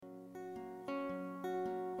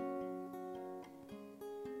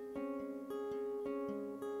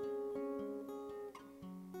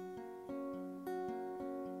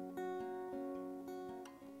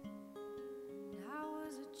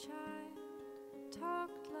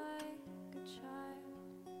talked like a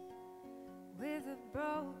child with a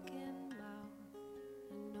broken mouth,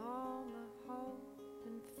 and all my hope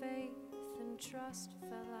and faith and trust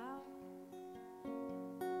fell out.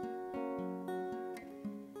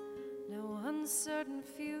 No uncertain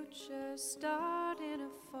future starred in a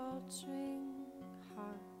faltering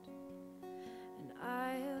heart, and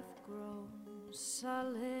I have grown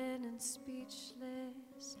sullen and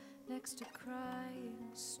speechless next to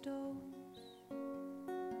crying stones.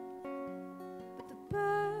 But the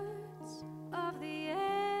birds of the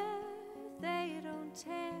air, they don't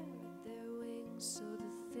tear at their wings, so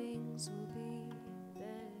the things will be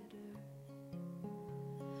better.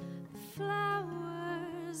 The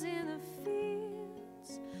flowers in the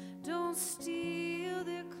fields don't steal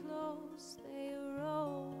their clothes, they are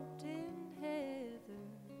robed in heather.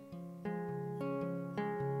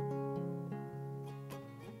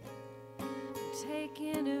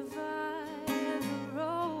 Taking a vibe, a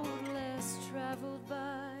road less traveled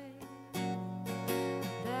by,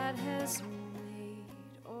 that has made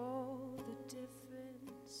all the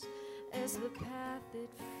difference as the path it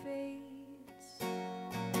fades.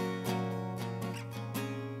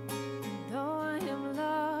 Though I am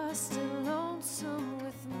lost and lonesome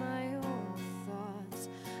with my own thoughts,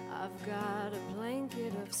 I've got a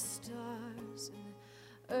blanket of stars and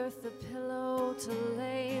earth a pillow to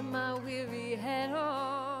lay my weary head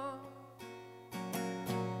on.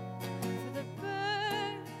 For the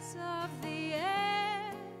birds of the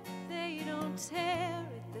air, they don't tear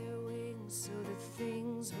at their wings, so the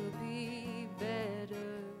things will be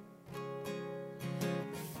better.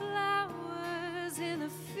 The flowers in the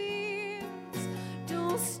fields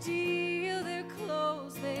don't steal their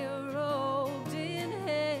clothes, they are robed in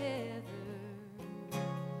heather.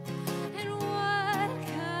 And what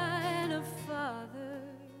kind of father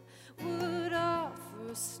would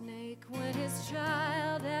offer a snake when his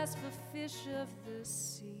child asks for fish of the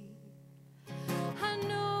sea? I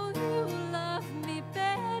know you love me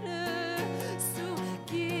better, so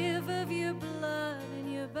give of your blood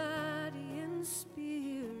and your body and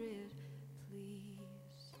spirit, please.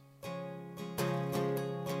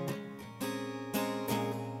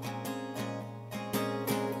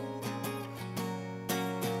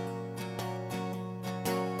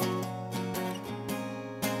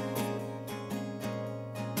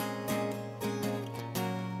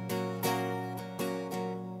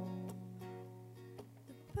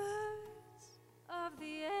 Of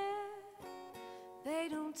the air, they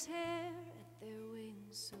don't tear at their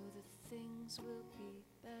wings, so the things will be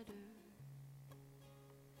better.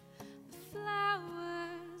 The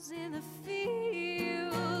flowers in the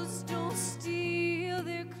fields don't steal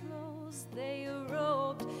their clothes, they are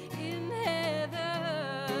robed in heather.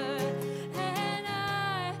 And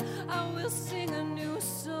I will sing a new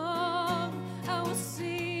song, I will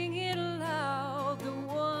sing it aloud, the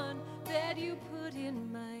one that you put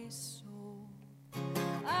in my soul.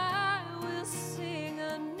 I will sing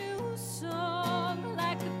a new song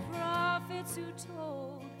like the prophets who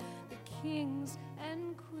told the kings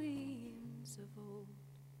and queens of old.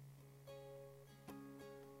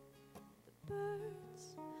 The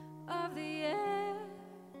birds of the air,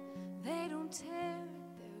 they don't tear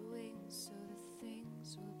at their wings, so the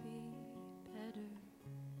things will be better.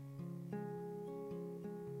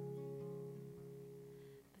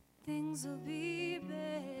 But things will be better.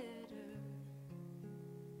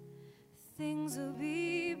 Things will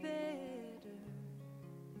be better.